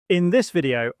In this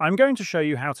video, I'm going to show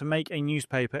you how to make a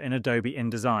newspaper in Adobe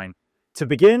InDesign. To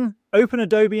begin, open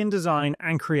Adobe InDesign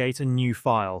and create a new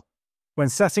file. When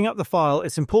setting up the file,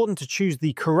 it's important to choose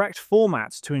the correct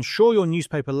format to ensure your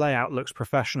newspaper layout looks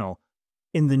professional.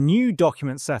 In the new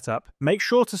document setup, make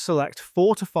sure to select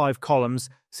 4 to 5 columns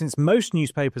since most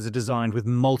newspapers are designed with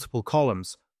multiple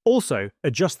columns. Also,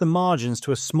 adjust the margins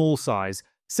to a small size,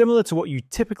 similar to what you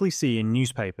typically see in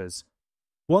newspapers.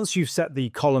 Once you've set the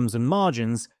columns and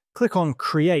margins, click on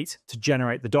Create to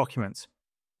generate the document.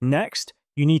 Next,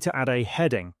 you need to add a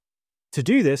heading. To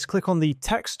do this, click on the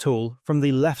Text tool from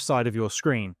the left side of your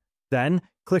screen. Then,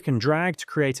 click and drag to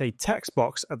create a text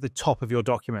box at the top of your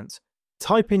document.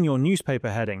 Type in your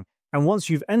newspaper heading, and once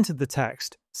you've entered the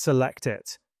text, select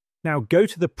it. Now go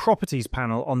to the Properties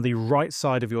panel on the right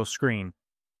side of your screen.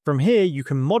 From here, you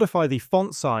can modify the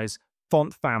font size,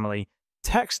 font family,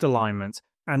 text alignment,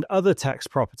 and other text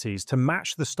properties to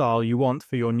match the style you want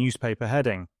for your newspaper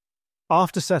heading.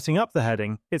 After setting up the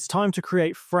heading, it's time to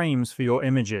create frames for your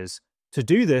images. To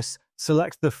do this,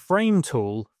 select the Frame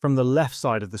tool from the left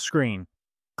side of the screen.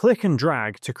 Click and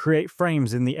drag to create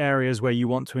frames in the areas where you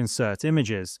want to insert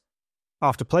images.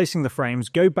 After placing the frames,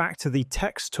 go back to the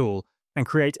Text tool and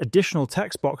create additional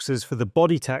text boxes for the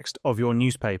body text of your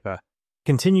newspaper.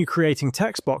 Continue creating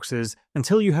text boxes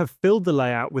until you have filled the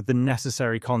layout with the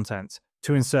necessary content.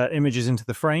 To insert images into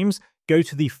the frames, go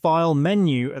to the File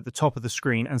menu at the top of the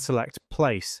screen and select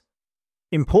Place.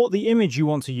 Import the image you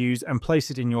want to use and place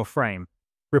it in your frame.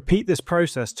 Repeat this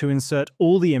process to insert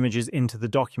all the images into the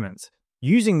document.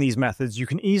 Using these methods, you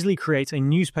can easily create a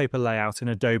newspaper layout in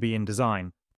Adobe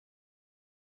InDesign.